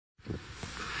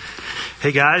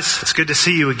Hey guys, it's good to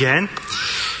see you again.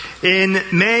 In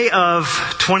May of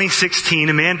 2016,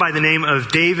 a man by the name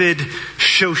of David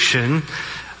Shoshin,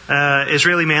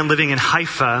 Israeli man living in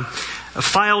Haifa,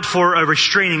 filed for a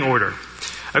restraining order.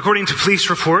 According to police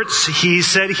reports, he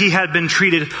said he had been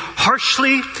treated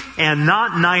harshly and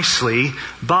not nicely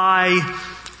by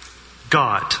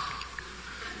God.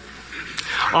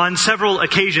 On several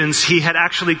occasions, he had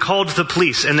actually called the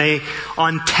police, and they,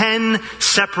 on 10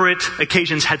 separate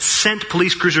occasions, had sent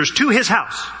police cruisers to his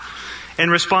house in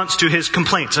response to his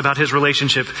complaints about his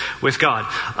relationship with God.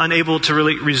 Unable to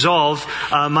really resolve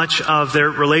much of their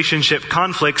relationship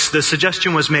conflicts, the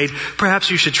suggestion was made,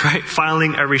 perhaps you should try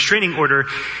filing a restraining order,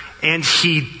 and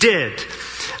he did.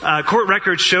 Court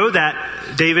records show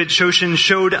that David Shoshin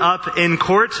showed up in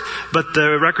court, but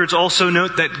the records also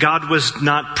note that God was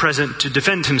not present to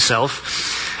defend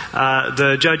himself.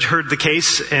 The judge heard the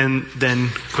case and then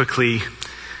quickly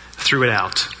threw it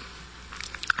out.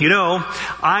 You know,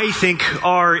 I think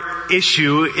our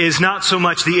issue is not so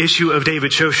much the issue of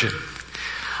David Shoshin.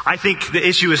 I think the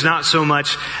issue is not so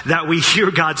much that we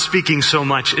hear God speaking so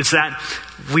much, it's that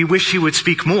we wish He would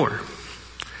speak more.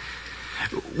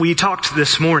 We talked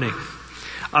this morning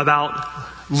about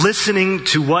listening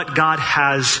to what God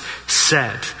has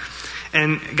said.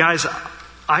 And guys,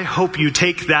 I hope you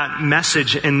take that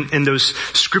message and those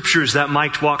scriptures that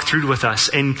Mike walked through with us,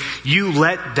 and you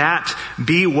let that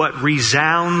be what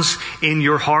resounds in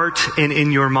your heart and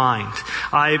in your mind.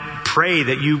 I pray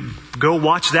that you go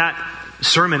watch that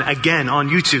sermon again on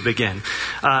YouTube again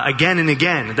and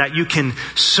again, that you can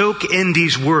soak in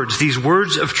these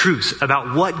words of truth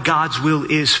about what God's will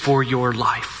is for your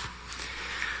life.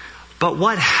 But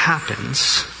what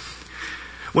happens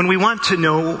when we want to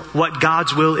know what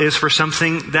God's will is for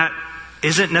something that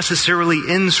isn't necessarily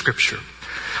in Scripture?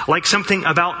 Like something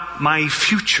about my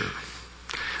future,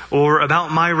 or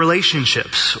about my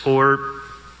relationships, or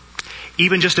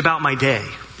even just about my day,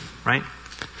 right?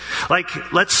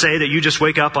 Like, let's say that you just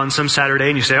wake up on some Saturday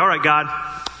and you say, all right, God,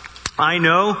 I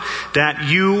know that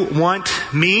you want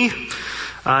me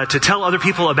to tell other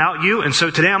people about you, and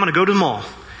so today I'm going to go to the mall.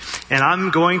 And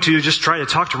I'm going to just try to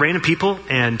talk to random people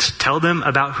and tell them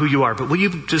about who you are. But will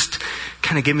you just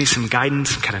kind of give me some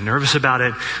guidance? I'm kind of nervous about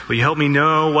it. Will you help me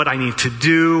know what I need to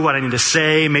do, what I need to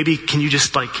say? Maybe can you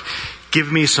just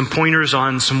give me some pointers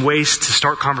on some ways to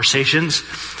start conversations?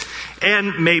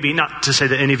 And maybe, not to say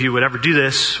that any of you would ever do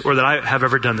this or that I have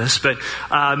ever done this, but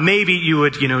maybe you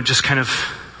would, just kind of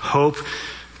hope,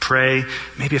 pray.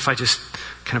 Maybe if I just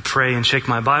kind of pray and shake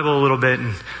my Bible a little bit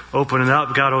and open it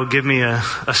up, God will give me a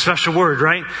special word,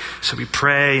 right? So we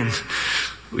pray and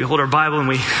we hold our Bible and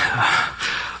we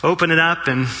open it up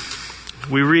and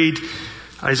we read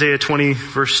Isaiah 20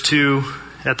 verse 2.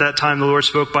 At that time the Lord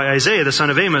spoke by Isaiah the son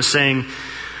of Amos, saying,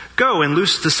 go and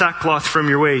loose the sackcloth from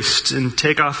your waist and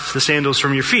take off the sandals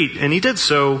from your feet. And he did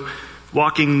so,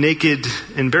 walking naked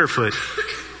and barefoot.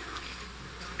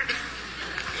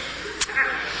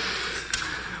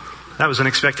 That was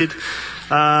unexpected.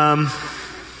 No,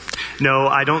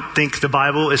 I don't think the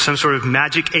Bible is some sort of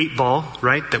magic 8-ball,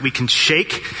 right? That we can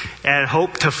shake and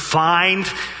hope to find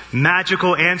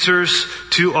magical answers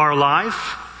to our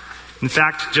life. In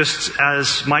fact, just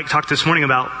as Mike talked this morning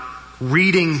about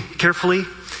reading carefully,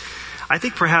 I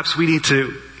think perhaps we need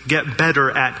to get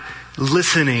better at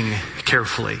listening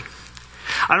carefully.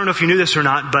 I don't know if you knew this or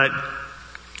not, but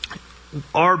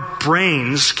our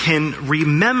brains can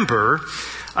remember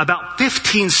about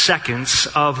 15 seconds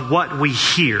of what we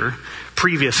hear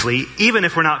previously, even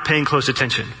if we're not paying close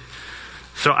attention.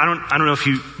 So I don't know if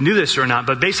you knew this or not,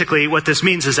 but basically what this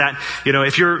means is that,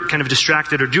 if you're kind of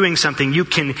distracted or doing something, you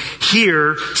can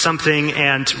hear something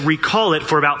and recall it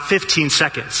for about 15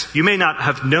 seconds. You may not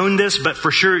have known this, but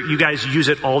for sure you guys use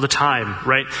it all the time,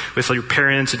 right? With your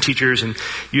parents and teachers and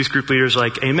youth group leaders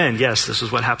like, amen, yes, this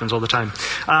is what happens all the time.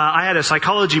 I had a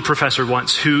psychology professor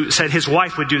once who said his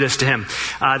wife would do this to him.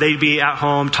 They'd be at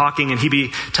home talking and he'd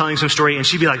be telling some story and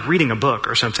she'd be reading a book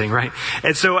or something, right?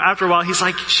 And so after a while he's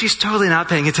like, she's totally not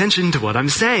paying attention to what I'm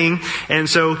saying. And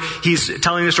so he's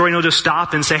telling the story and he'll just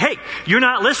stop and say, hey, you're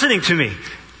not listening to me.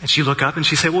 And she'd look up and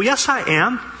she'd say, well, yes, I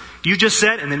am. You just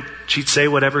said, and then she'd say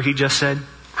whatever he just said.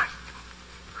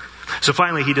 So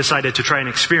finally he decided to try an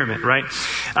experiment, right?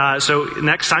 So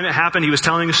next time it happened, he was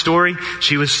telling a story.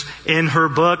 She was in her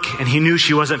book and he knew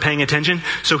she wasn't paying attention.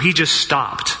 So he just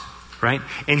stopped, right?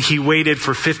 And he waited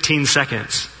for 15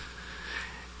 seconds.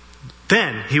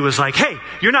 Then he was like, hey,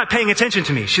 you're not paying attention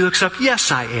to me. She looks up,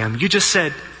 yes, I am. You just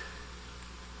said,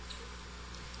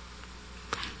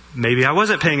 maybe I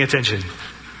wasn't paying attention.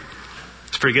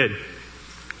 It's pretty good.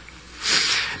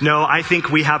 No, I think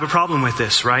we have a problem with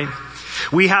this, right?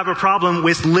 We have a problem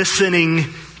with listening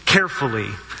carefully,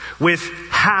 with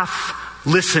half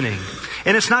listening.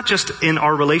 And it's not just in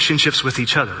our relationships with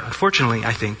each other. Unfortunately,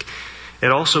 I think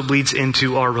it also bleeds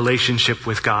into our relationship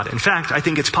with God. In fact, I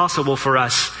think it's possible for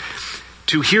us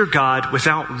to hear God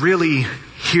without really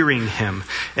hearing Him.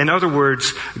 In other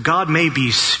words, God may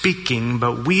be speaking,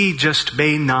 but we just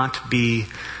may not be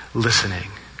listening.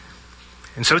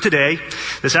 And so today,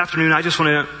 this afternoon, I just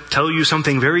want to tell you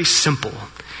something very simple.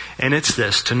 And it's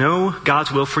this: to know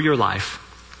God's will for your life,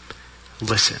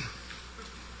 listen.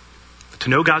 To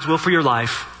know God's will for your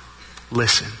life,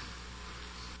 listen.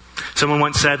 Someone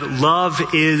once said, love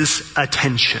is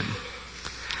attention.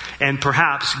 And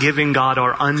perhaps giving God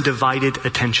our undivided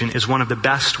attention is one of the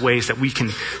best ways that we can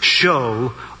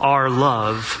show our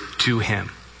love to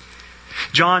Him.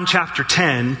 John chapter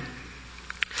 10,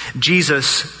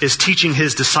 Jesus is teaching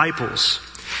His disciples.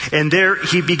 And there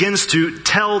He begins to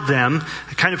tell them,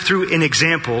 kind of through an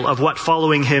example of what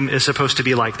following Him is supposed to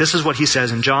be like. This is what He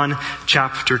says in John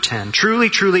chapter 10. Truly,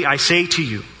 truly, I say to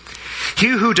you, he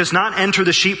who does not enter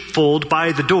the sheepfold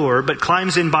by the door, but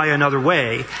climbs in by another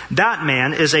way, that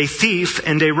man is a thief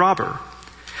and a robber.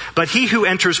 But he who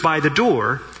enters by the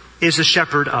door is the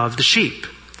shepherd of the sheep.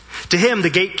 To him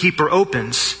the gatekeeper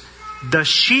opens. The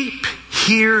sheep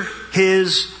hear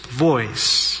his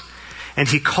voice, and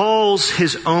he calls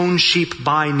his own sheep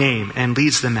by name and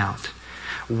leads them out.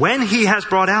 When he has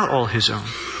brought out all his own,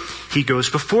 he goes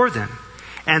before them,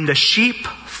 and the sheep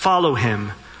follow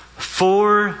him,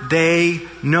 for they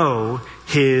know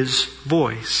his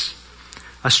voice.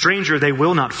 A stranger they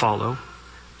will not follow,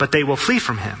 but they will flee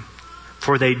from him,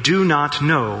 for they do not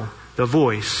know the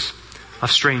voice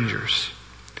of strangers.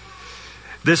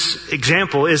 This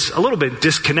example is a little bit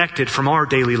disconnected from our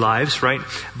daily lives, right?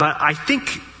 But I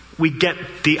think we get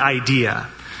the idea.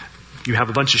 You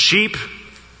have a bunch of sheep,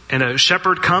 and a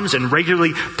shepherd comes and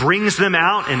regularly brings them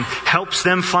out and helps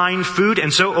them find food.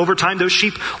 And so over time, those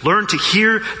sheep learn to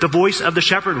hear the voice of the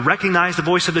shepherd, recognize the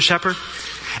voice of the shepherd.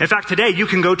 In fact, today you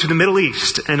can go to the Middle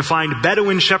East and find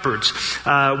Bedouin shepherds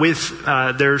with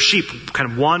their sheep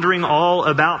kind of wandering all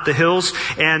about the hills.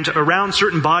 And around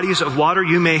certain bodies of water,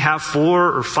 you may have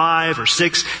 4 or 5 or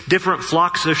 6 different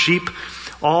flocks of sheep,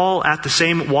 all at the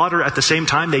same water at the same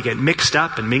time. They get mixed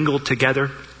up and mingled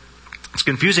together. It's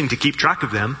confusing to keep track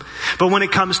of them. But when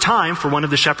it comes time for one of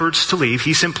the shepherds to leave,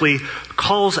 he simply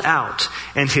calls out,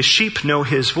 and his sheep know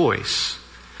his voice,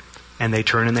 and they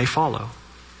turn and they follow.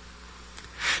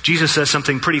 Jesus says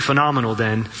something pretty phenomenal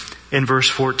then in verse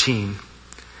 14.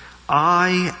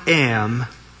 I am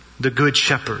the good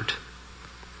shepherd.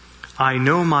 I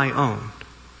know my own,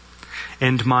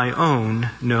 and my own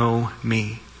know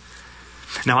me.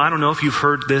 Now, I don't know if you've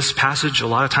heard this passage a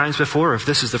lot of times before, or if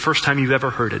this is the first time you've ever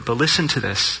heard it, but listen to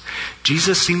this.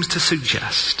 Jesus seems to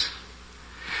suggest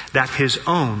that his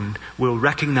own will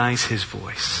recognize his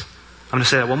voice. I'm going to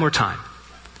say that one more time.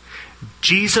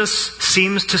 Jesus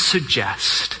seems to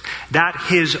suggest that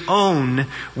his own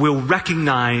will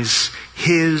recognize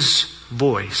his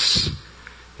voice.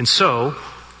 And so,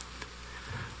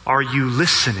 are you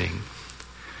listening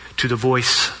to the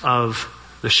voice of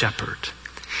the shepherd?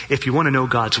 If you want to know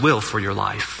God's will for your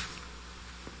life,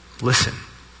 listen.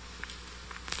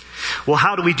 Well,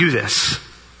 how do we do this?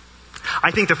 I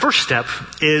think the first step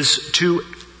is to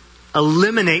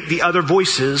eliminate the other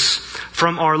voices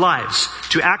from our lives,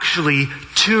 to actually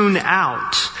tune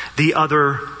out the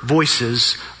other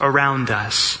voices around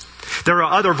us. There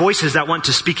are other voices that want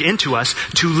to speak into us,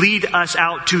 to lead us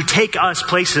out, to take us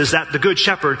places that the Good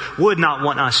Shepherd would not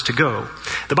want us to go.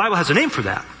 The Bible has a name for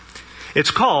that.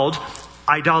 It's called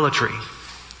idolatry.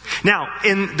 Now,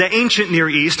 in the ancient Near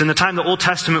East, in the time the Old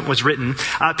Testament was written,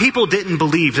 people didn't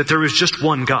believe that there was just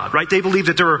one God, right? They believed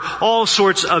that there were all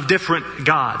sorts of different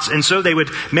gods. And so they would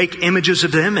make images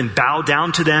of them and bow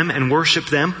down to them and worship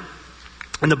them.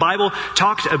 And the Bible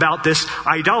talked about this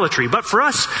idolatry. But for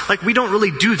us, we don't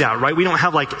really do that, right? We don't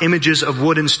have images of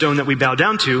wood and stone that we bow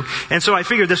down to. And so I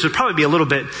figured this would probably be a little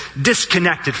bit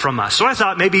disconnected from us. So I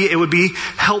thought maybe it would be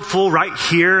helpful right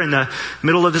here in the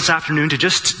middle of this afternoon to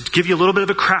just give you a little bit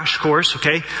of a crash course,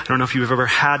 okay? I don't know if you've ever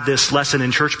had this lesson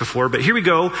in church before, but here we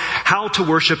go. How to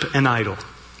worship an idol.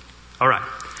 All right.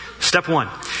 Step 1.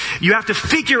 You have to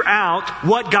figure out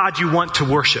what God you want to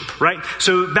worship, right?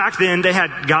 So back then they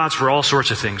had gods for all sorts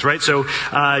of things, right? So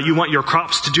you want your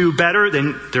crops to do better,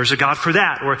 then there's a God for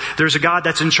that. Or there's a God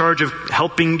that's in charge of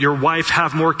helping your wife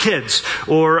have more kids.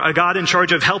 Or a God in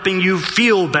charge of helping you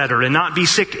feel better and not be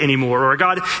sick anymore. Or a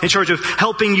God in charge of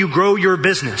helping you grow your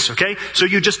business, okay? So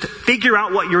you just figure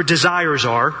out what your desires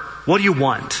are. What do you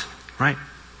want, right?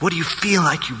 What do you feel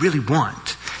like you really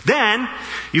want? Then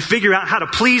you figure out how to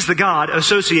please the God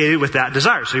associated with that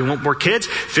desire. So you want more kids?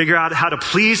 Figure out how to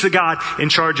please the God in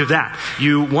charge of that.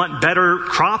 You want better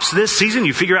crops this season?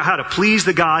 You figure out how to please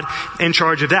the God in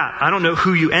charge of that. I don't know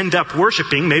who you end up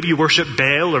worshiping. Maybe you worship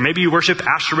Baal, or maybe you worship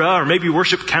Asherah, or maybe you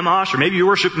worship Chemosh, or maybe you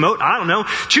worship Mot. I don't know.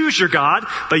 Choose your God,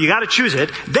 but you gotta choose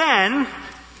it. Then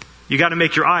you gotta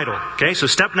make your idol. Okay? So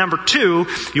step number 2,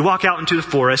 you walk out into the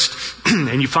forest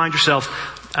and you find yourself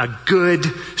a good,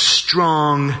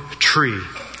 strong tree.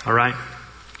 All right?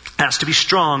 Has to be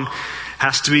strong.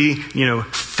 Has to be,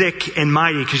 thick and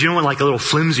mighty, because you don't want like a little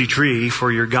flimsy tree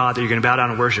for your God that you're going to bow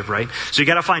down and worship, right? So you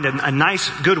got to find a nice,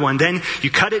 good one. Then you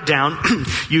cut it down.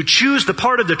 You choose the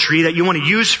part of the tree that you want to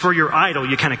use for your idol.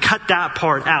 You kind of cut that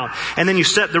part out, and then you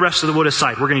set the rest of the wood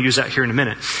aside. We're going to use that here in a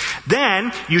minute.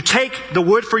 Then you take the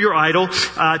wood for your idol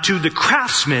to the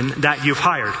craftsman that you've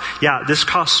hired. Yeah, this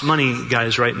costs money,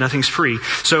 guys, right? Nothing's free.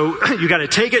 So you got to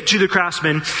take it to the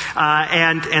craftsman,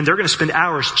 and they're going to spend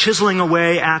hours chiseling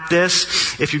away at this.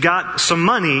 If you got some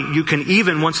money, you can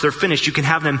even, once they're finished, you can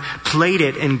have them plate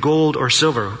it in gold or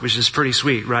silver, which is pretty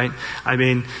sweet, right? I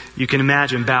mean, you can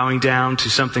imagine bowing down to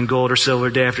something gold or silver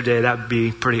day after day. That would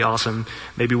be pretty awesome.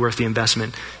 Maybe worth the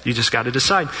investment. You just got to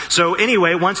decide. So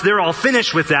anyway, once they're all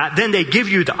finished with that, then they give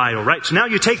you the idol, right? So now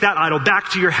you take that idol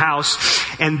back to your house,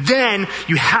 and then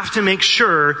you have to make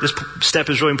sure, this step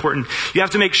is really important, you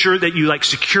have to make sure that you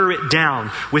secure it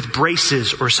down with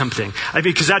braces or something. I mean,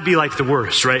 because that'd be like the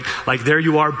worst, right? Like there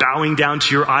you are bowing down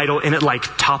to your idol and it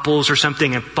topples or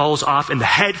something and falls off and the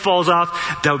head falls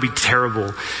off. That would be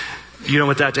terrible. You don't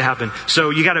want that to happen.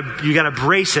 So you gotta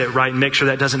brace it, right? And make sure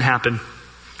that doesn't happen.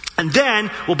 And then,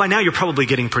 by now you're probably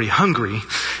getting pretty hungry.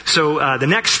 So the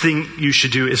next thing you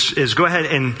should do is go ahead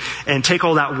and take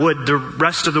all that wood, the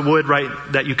rest of the wood, right,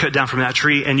 that you cut down from that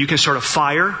tree, and you can start a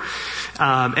fire,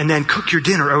 and then cook your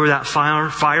dinner over that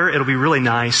fire. It'll be really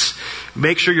nice.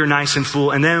 Make sure you're nice and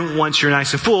full. And then once you're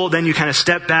nice and full, then you kind of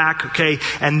step back, okay?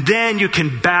 And then you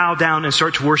can bow down and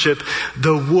start to worship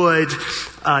the wood.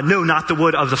 No, not the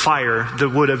wood of the fire, the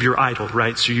wood of your idol,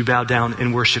 right? So you bow down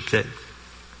and worship it.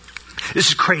 This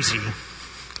is crazy,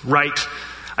 right?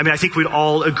 I mean, I think we'd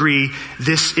all agree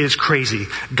this is crazy.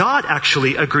 God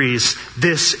actually agrees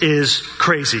this is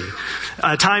crazy.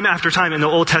 Time after time in the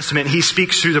Old Testament, He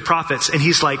speaks through the prophets, and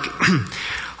He's like,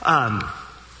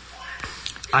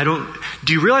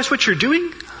 do you realize what you're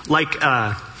doing?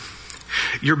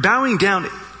 You're bowing down.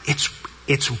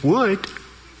 It's wood.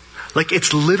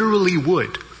 It's literally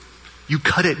wood. You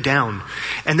cut it down.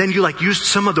 And then you use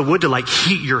some of the wood to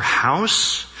heat your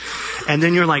house. And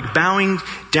then you're bowing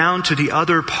down to the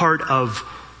other part of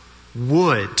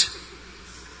wood.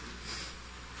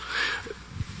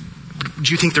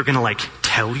 Do you think they're going to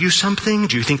tell you something?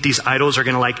 Do you think these idols are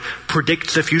going to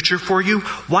predict the future for you?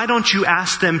 Why don't you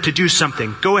ask them to do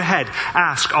something? Go ahead,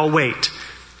 ask, I'll wait.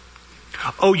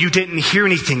 Oh, you didn't hear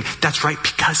anything. That's right,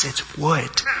 because it's wood.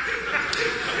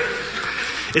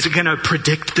 Is it going to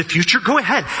predict the future? Go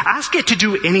ahead. Ask it to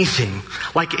do anything.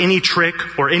 Any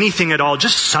trick or anything at all.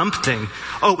 Just something.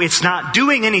 Oh, it's not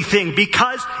doing anything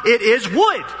because it is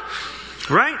wood.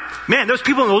 Right? Man, those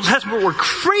people in the Old Testament were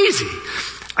crazy.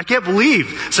 I can't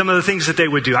believe some of the things that they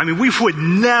would do. I mean, we would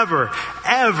never,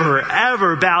 ever,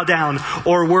 ever bow down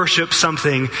or worship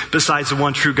something besides the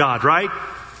one true God, right?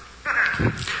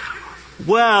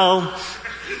 Well,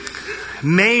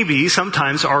 maybe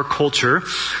sometimes our culture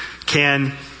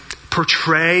can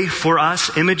portray for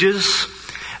us images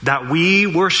that we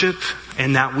worship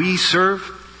and that we serve.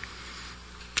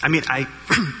 I mean, I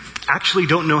actually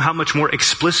don't know how much more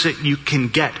explicit you can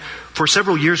get. For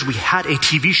several years, we had a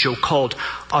TV show called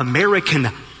American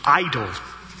Idol.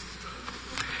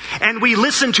 And we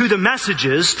listen to the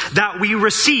messages that we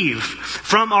receive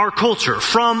from our culture,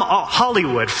 from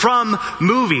Hollywood, from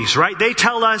movies, right? They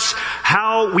tell us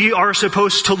how we are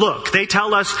supposed to look. They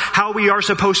tell us how we are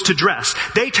supposed to dress.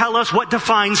 They tell us what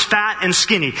defines fat and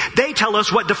skinny. They tell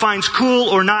us what defines cool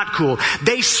or not cool.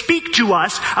 They speak to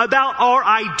us about our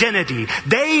identity.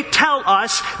 They tell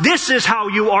us this is how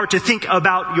you are to think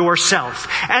about yourself.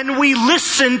 And we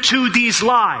listen to these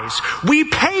lies. We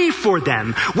pay for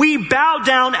them. We bow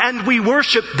down and we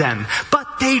worship them,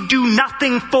 but they do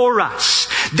nothing for us.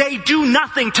 They do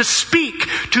nothing to speak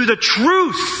to the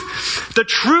truth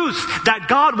that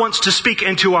God wants to speak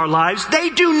into our lives.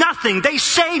 They do nothing. They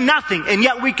say nothing, and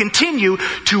yet we continue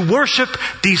to worship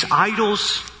these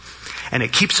idols, and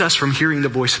it keeps us from hearing the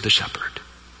voice of the shepherd.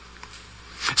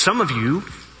 Some of you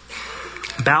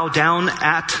bow down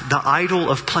at the idol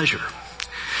of pleasure.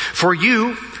 For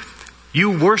you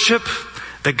worship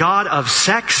the God of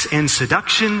sex and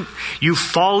seduction. You've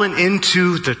fallen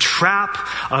into the trap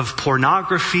of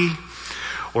pornography,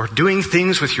 or doing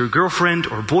things with your girlfriend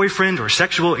or boyfriend or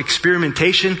sexual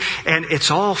experimentation, and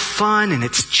it's all fun and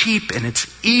it's cheap and it's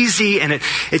easy and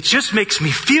it just makes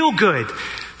me feel good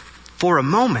for a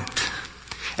moment.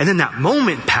 And then that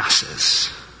moment passes.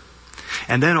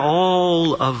 And then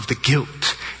all of the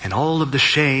guilt and all of the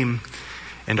shame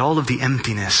and all of the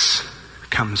emptiness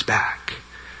comes back.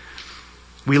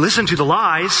 We listen to the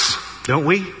lies, don't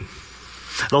we?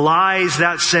 The lies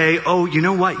that say, oh, you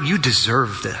know what? You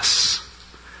deserve this.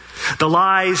 The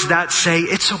lies that say,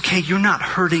 it's okay, you're not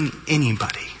hurting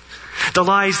anybody. The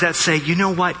lies that say, you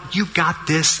know what? You got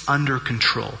this under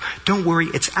control. Don't worry,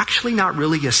 it's actually not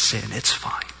really a sin. It's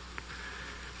fine.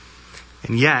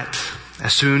 And yet,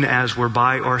 as soon as we're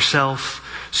by ourselves,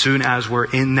 soon as we're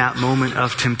in that moment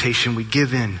of temptation, we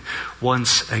give in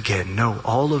once again. No,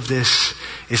 all of this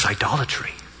is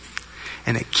idolatry.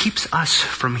 And it keeps us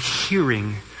from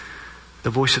hearing the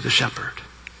voice of the shepherd.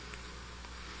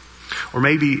 Or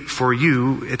maybe for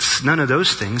you, it's none of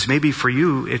those things. Maybe for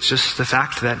you, it's just the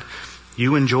fact that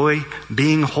you enjoy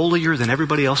being holier than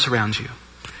everybody else around you.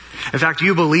 In fact,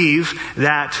 you believe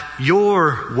that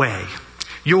your way,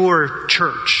 your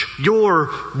church, your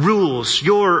rules,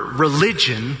 your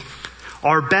religion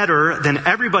are better than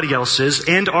everybody else's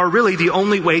and are really the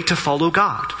only way to follow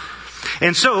God.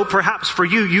 And so, perhaps for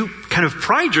you, you kind of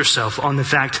pride yourself on the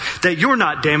fact that you're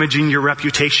not damaging your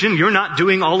reputation. You're not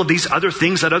doing all of these other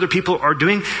things that other people are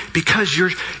doing because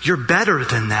you're better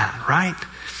than that, right?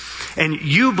 And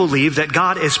you believe that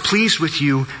God is pleased with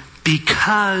you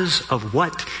because of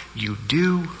what you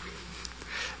do.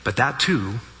 But that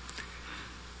too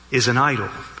is an idol.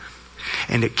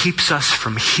 And it keeps us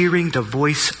from hearing the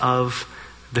voice of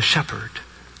the shepherd.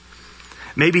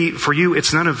 Maybe for you,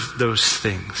 it's none of those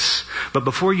things. But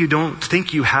before you don't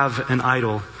think you have an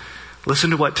idol, listen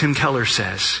to what Tim Keller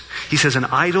says. He says, an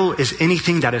idol is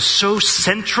anything that is so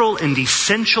central and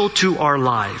essential to our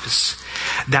lives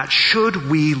that should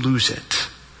we lose it,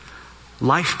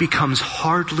 life becomes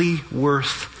hardly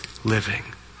worth living.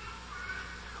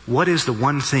 What is the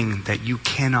one thing that you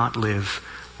cannot live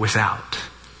without?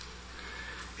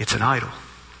 It's an idol.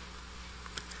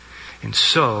 And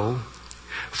so,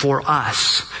 for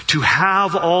us to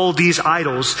have all these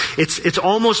idols, it's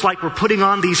almost like we're putting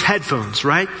on these headphones,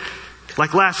 right?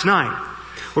 Like last night.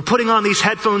 We're putting on these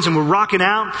headphones and we're rocking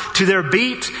out to their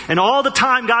beat, and all the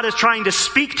time God is trying to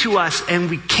speak to us and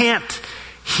we can't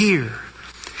hear.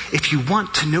 If you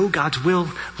want to know God's will,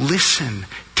 listen.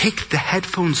 Take the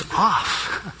headphones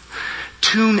off.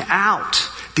 Tune out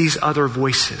these other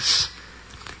voices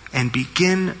and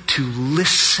begin to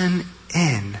listen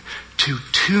in, to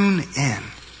tune in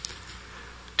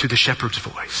to the shepherd's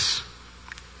voice.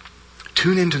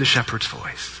 Tune into the shepherd's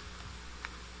voice.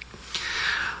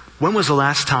 When was the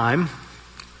last time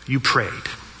you prayed?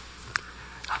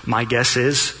 My guess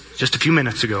is just a few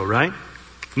minutes ago, right?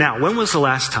 Now, when was the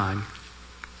last time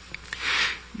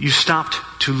you stopped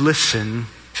to listen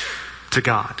to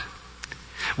God?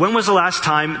 When was the last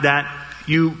time that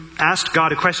you asked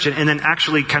God a question and then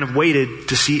actually kind of waited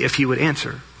to see if He would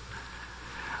answer?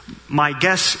 My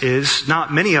guess is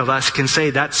not many of us can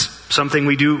say that's something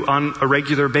we do on a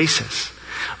regular basis.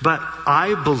 But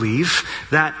I believe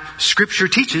that Scripture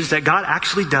teaches that God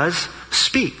actually does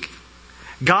speak.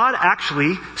 God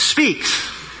actually speaks.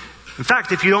 In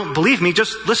fact, if you don't believe me,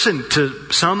 just listen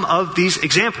to some of these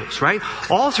examples, right?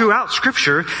 All throughout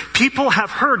Scripture, people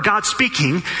have heard God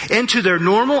speaking into their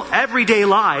normal, everyday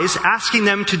lives, asking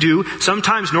them to do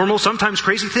sometimes normal, sometimes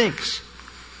crazy things.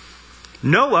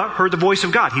 Noah heard the voice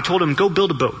of God. He told him, go build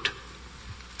a boat.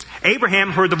 Abraham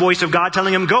heard the voice of God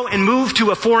telling him, go and move to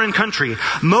a foreign country.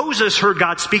 Moses heard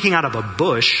God speaking out of a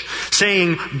bush,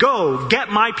 saying, go, get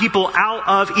my people out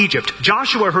of Egypt.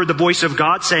 Joshua heard the voice of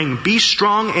God saying, be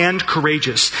strong and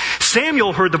courageous.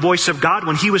 Samuel heard the voice of God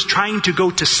when he was trying to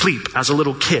go to sleep as a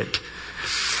little kid.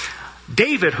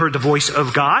 David heard the voice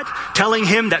of God telling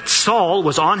him that Saul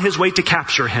was on his way to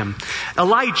capture him.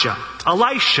 Elijah,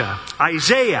 Elisha,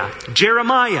 Isaiah,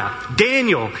 Jeremiah,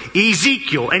 Daniel,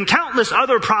 Ezekiel, and countless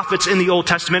other prophets in the Old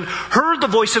Testament heard the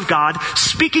voice of God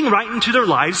speaking right into their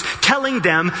lives, telling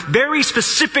them very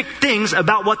specific things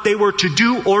about what they were to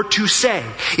do or to say.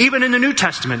 Even in the New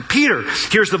Testament, Peter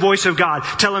hears the voice of God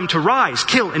tell him to rise,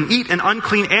 kill, and eat an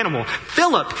unclean animal.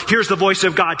 Philip hears the voice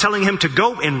of God telling him to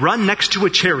go and run next to a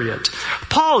chariot.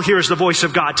 Paul hears the voice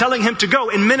of God telling him to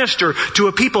go and minister to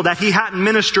a people that he hadn't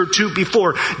ministered to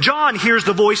before. John hears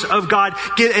the voice of God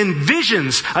in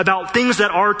visions about things that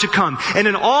are to come. And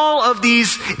in all of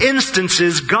these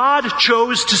instances, God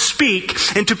chose to speak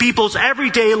into people's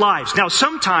everyday lives. Now,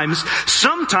 sometimes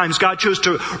God chose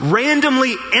to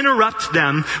randomly interrupt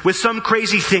them with some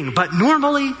crazy thing. But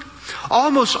normally,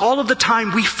 almost all of the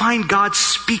time we find God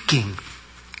speaking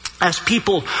as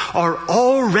people are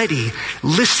already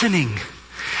listening,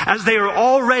 as they are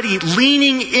already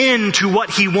leaning into what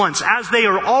He wants, as they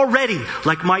are already,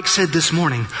 like Mike said this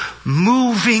morning,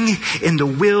 moving in the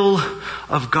will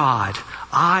of God.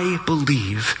 I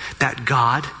believe that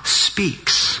God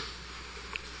speaks.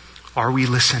 Are we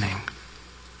listening?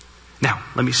 Now,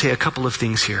 let me say a couple of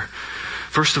things here.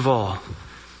 First of all,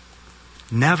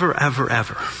 never, ever,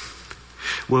 ever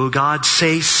will God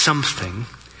say something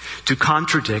to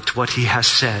contradict what He has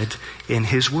said in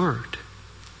His Word.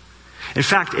 In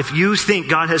fact, if you think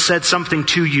God has said something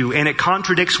to you and it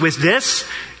contradicts with this,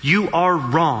 you are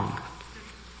wrong.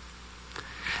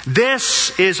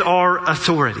 This is our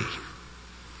authority.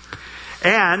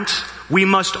 And we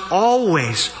must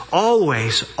always,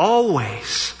 always,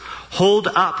 always hold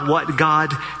up what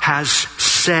God has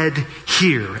said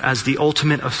here as the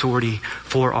ultimate authority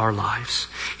for our lives.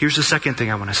 Here's the second thing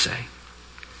I want to say.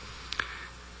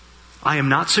 I am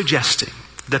not suggesting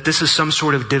that this is some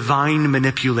sort of divine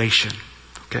manipulation.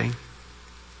 Okay?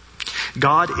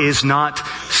 God is not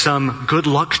some good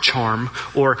luck charm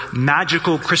or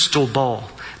magical crystal ball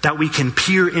that we can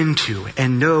peer into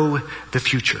and know the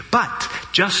future. But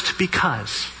just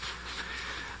because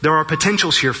there are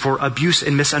potentials here for abuse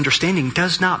and misunderstanding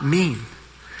does not mean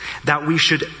that we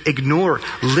should ignore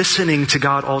listening to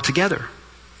God altogether.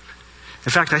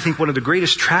 In fact, I think one of the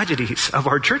greatest tragedies of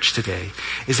our church today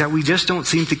is that we just don't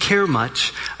seem to care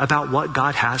much about what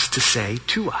God has to say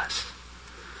to us.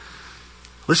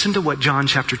 Listen to what John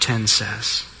chapter 10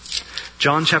 says.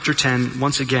 John chapter 10,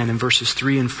 once again in verses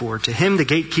 3 and 4. To him the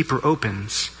gatekeeper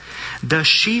opens. The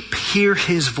sheep hear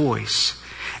his voice,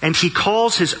 and he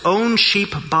calls his own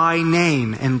sheep by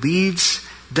name and leads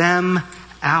them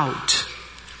out.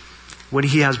 When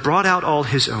he has brought out all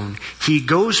his own, he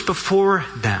goes before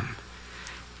them,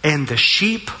 and the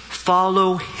sheep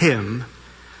follow him,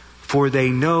 for they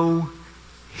know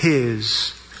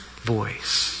his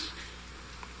voice.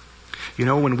 You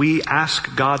know, when we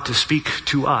ask God to speak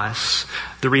to us,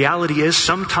 the reality is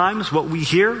sometimes what we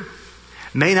hear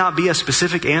may not be a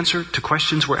specific answer to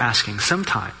questions we're asking.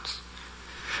 Sometimes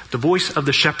the voice of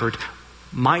the shepherd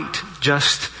might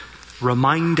just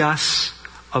remind us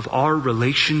of our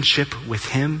relationship with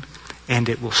Him, and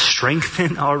it will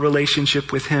strengthen our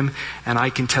relationship with Him. And I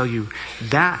can tell you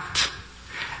that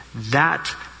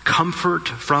comfort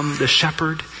from the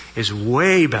shepherd is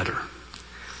way better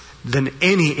than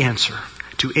any answer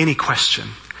to any question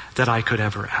that I could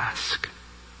ever ask.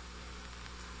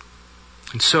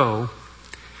 And so,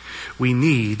 we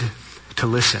need to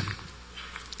listen.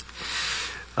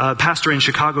 A pastor in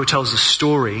Chicago tells a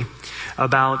story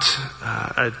about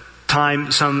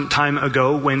some time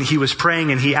ago when he was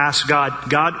praying and he asked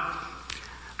God,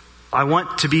 I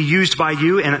want to be used by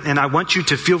you and I want you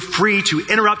to feel free to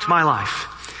interrupt my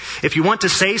life. If you want to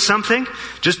say something,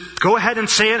 just go ahead and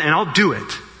say it and I'll do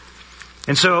it.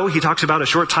 And so he talks about a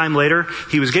short time later,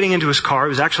 he was getting into his car. It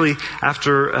was actually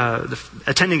after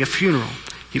attending a funeral.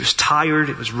 He was tired.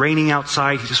 It was raining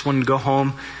outside. He just wanted to go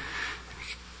home,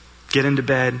 get into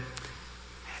bed.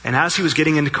 And as he was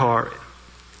getting in the car,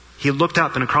 he looked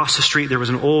up and across the street there was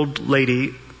an old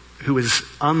lady who was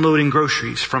unloading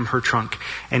groceries from her trunk.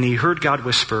 And he heard God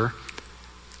whisper,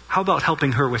 how about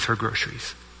helping her with her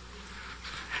groceries?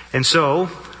 And so,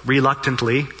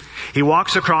 reluctantly, he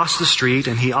walks across the street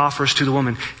and he offers to the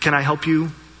woman, can I help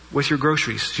you with your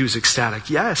groceries? She was ecstatic.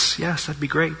 Yes, that'd be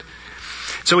great.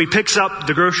 So he picks up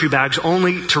the grocery bags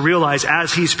only to realize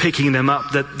as he's picking them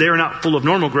up that they're not full of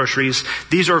normal groceries.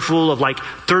 These are full of like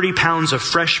 30 pounds of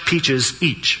fresh peaches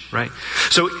each, right?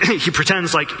 So he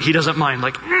pretends like he doesn't mind,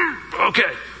 like,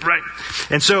 okay, right.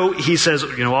 And so he says,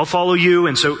 I'll follow you.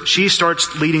 And so she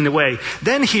starts leading the way.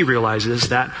 Then he realizes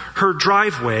that her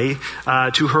driveway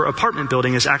to her apartment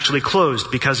building is actually closed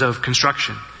because of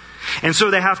construction. And so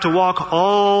they have to walk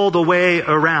all the way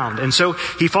around. And so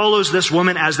he follows this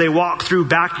woman as they walk through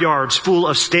backyards full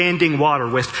of standing water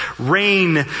with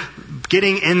rain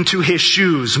getting into his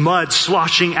shoes, mud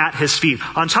sloshing at his feet.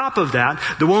 On top of that,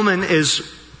 the woman is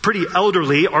pretty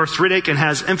elderly, arthritic, and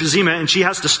has emphysema, and she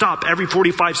has to stop every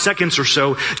 45 seconds or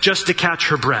so just to catch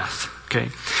her breath. Okay.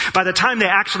 By the time they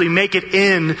actually make it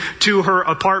in to her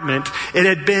apartment, it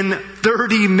had been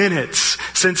 30 minutes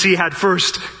since he had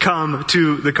first come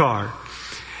to the car.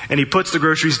 And he puts the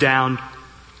groceries down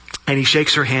and he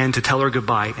shakes her hand to tell her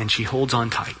goodbye, and she holds on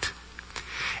tight.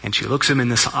 And she looks him in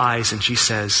the eyes and she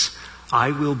says,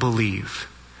 I will believe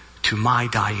to my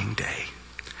dying day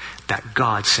that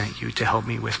God sent you to help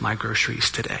me with my groceries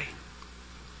today.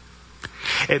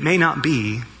 It may not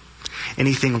be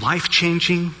anything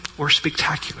life-changing or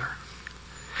spectacular,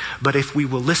 But if we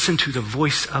will listen to the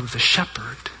voice of the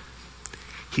shepherd,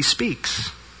 he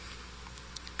speaks.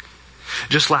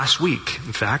 Just last week,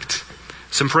 in fact,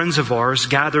 some friends of ours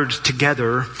gathered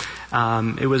together.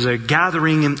 It was a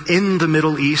gathering in the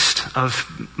Middle East of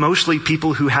mostly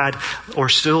people who had or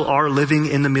still are living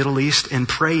in the Middle East and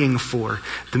praying for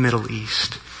the Middle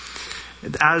East.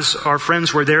 As our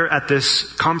friends were there at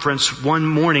this conference one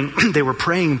morning, they were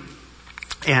praying,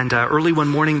 and early one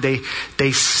morning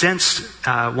they sensed,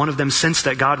 one of them sensed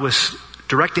that God was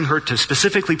directing her to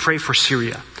specifically pray for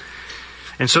Syria.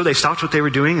 And so they stopped what they were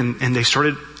doing and they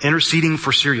started interceding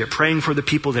for Syria, praying for the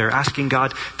people there, asking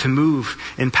God to move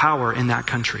in power in that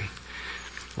country.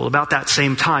 Well, about that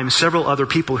same time, several other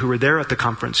people who were there at the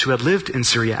conference who had lived in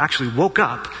Syria actually woke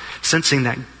up sensing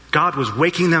that God was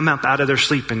waking them up out of their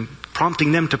sleep and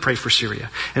prompting them to pray for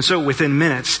Syria. And so within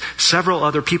minutes, several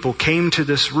other people came to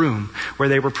this room where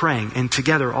they were praying, and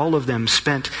together all of them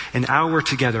spent an hour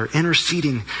together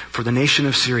interceding for the nation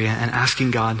of Syria and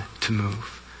asking God to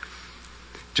move.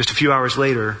 Just a few hours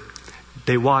later,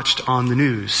 they watched on the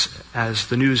news as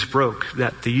the news broke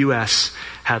that the U.S.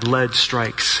 had led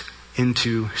strikes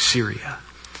into Syria.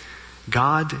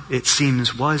 God, it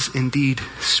seems, was indeed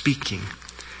speaking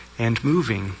and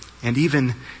moving and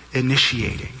even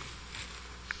initiating.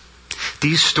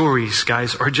 These stories,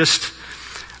 guys, are just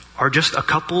a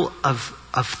couple of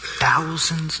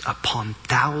thousands upon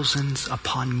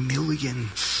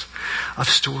millions of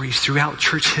stories throughout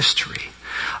church history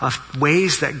of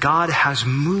ways that God has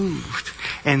moved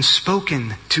and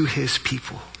spoken to his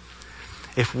people.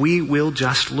 If we will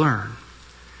just learn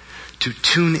to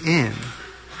tune in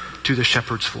to the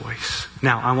shepherd's voice.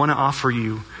 Now, I want to offer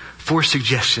you 4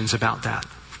 suggestions about that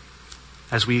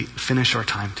as we finish our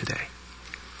time today.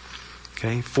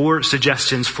 Okay, 4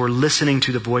 suggestions for listening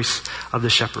to the voice of the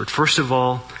shepherd. First of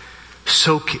all,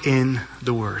 soak in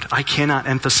the word. I cannot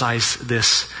emphasize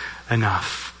this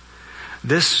enough.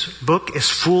 This book is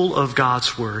full of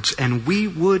God's words, and we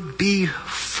would be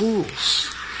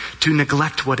fools to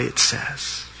neglect what it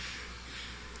says.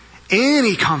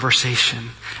 Any conversation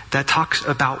that talks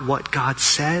about what God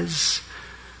says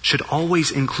should always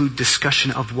include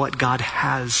discussion of what God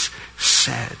has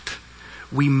said.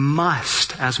 We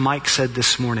must, as Mike said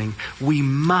this morning, we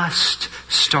must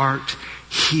start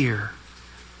here.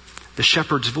 The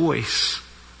shepherd's voice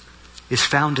is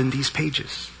found in these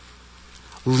pages.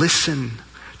 Listen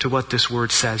to what this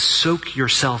word says. Soak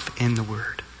yourself in the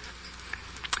word.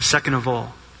 Second of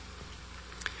all,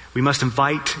 we must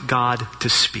invite God to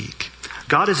speak.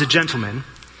 God is a gentleman,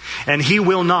 and he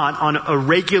will not, on a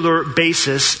regular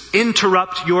basis,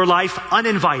 interrupt your life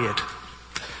uninvited.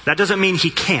 That doesn't mean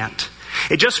he can't.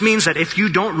 It just means that if you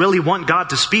don't really want God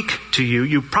to speak to you,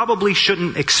 you probably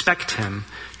shouldn't expect him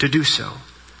to do so.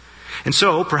 And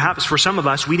so, perhaps for some of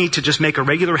us, we need to just make a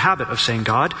regular habit of saying,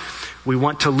 God, we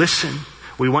want to listen.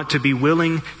 We want to be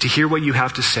willing to hear what you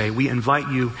have to say. We invite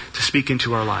you to speak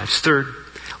into our lives. Third,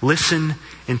 listen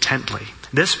intently.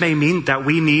 This may mean that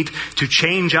we need to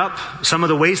change up some of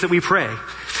the ways that we pray.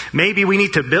 Maybe we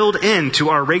need to build into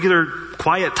our regular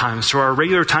quiet times, to our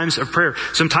regular times of prayer,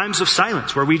 some times of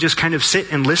silence where we just kind of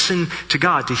sit and listen to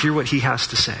God to hear what he has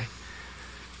to say.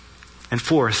 And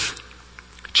fourth,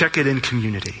 check it in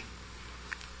community.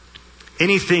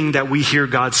 Anything that we hear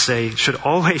God say should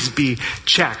always be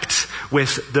checked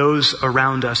with those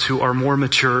around us who are more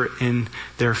mature in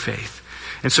their faith.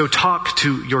 And so talk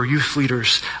to your youth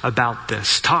leaders about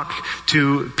this. Talk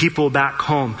to people back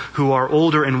home who are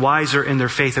older and wiser in their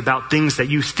faith about things that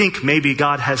you think maybe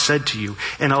God has said to you.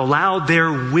 And allow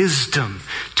their wisdom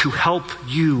to help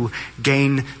you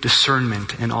gain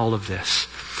discernment in all of this.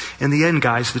 In the end,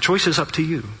 guys, the choice is up to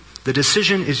you. The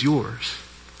decision is yours.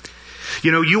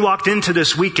 You know, you walked into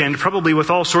this weekend probably with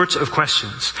all sorts of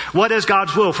questions. What does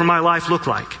God's will for my life look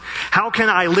like? How can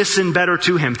I listen better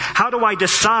to him? How do I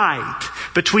decide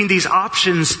between these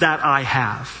options that I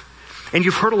have? And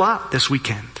you've heard a lot this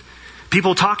weekend.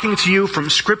 People talking to you from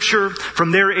Scripture,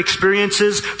 from their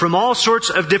experiences, from all sorts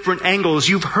of different angles.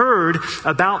 You've heard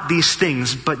about these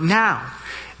things, but now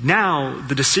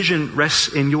the decision rests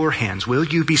in your hands. Will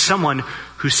you be someone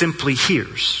who simply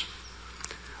hears?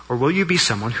 Or will you be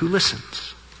someone who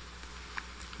listens?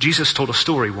 Jesus told a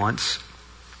story once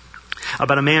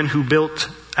about a man who built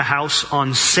a house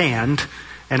on sand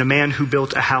and a man who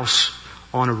built a house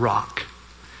on a rock.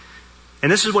 And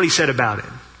this is what he said about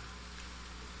it.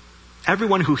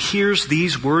 Everyone who hears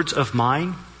these words of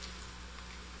mine,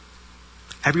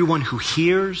 everyone who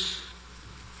hears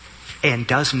and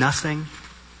does nothing,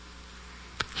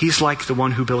 he's like the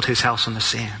one who built his house on the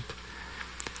sand.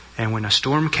 And when a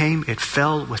storm came, it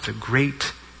fell with a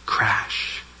great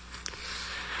crash.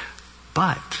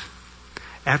 But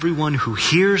everyone who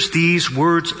hears these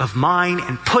words of mine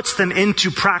and puts them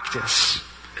into practice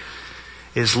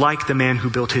is like the man who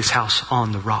built his house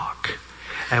on the rock.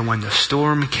 And when the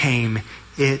storm came,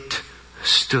 it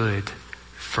stood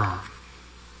firm.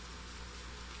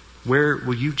 Where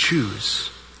will you choose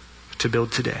to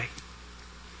build today?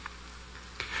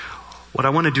 What I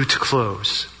want to do to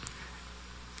close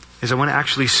is I want to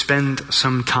actually spend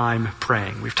some time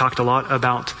praying. We've talked a lot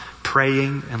about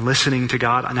praying and listening to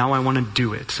God. Now I want to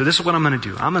do it. So this is what I'm going to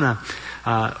do. I'm going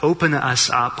to open us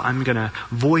up. I'm going to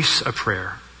voice a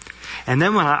prayer. And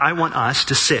then I want us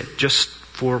to sit just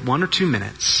for 1 or 2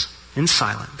 minutes in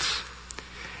silence,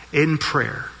 in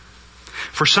prayer.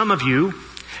 For some of you,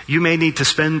 you may need to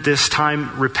spend this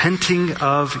time repenting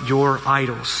of your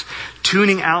idols,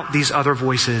 tuning out these other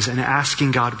voices and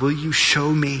asking God, will you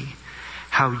show me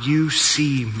how you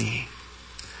see me?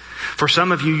 For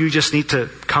some of you, you just need to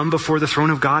come before the throne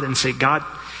of God and say, God,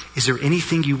 is there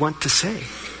anything you want to say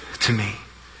to me?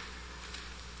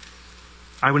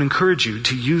 I would encourage you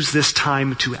to use this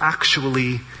time to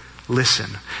actually listen.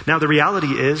 Now, the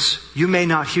reality is you may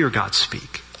not hear God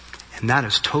speak, and that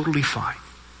is totally fine.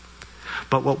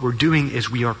 But what we're doing is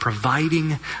we are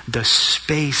providing the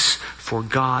space for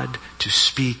God to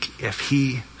speak if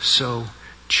He so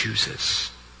chooses.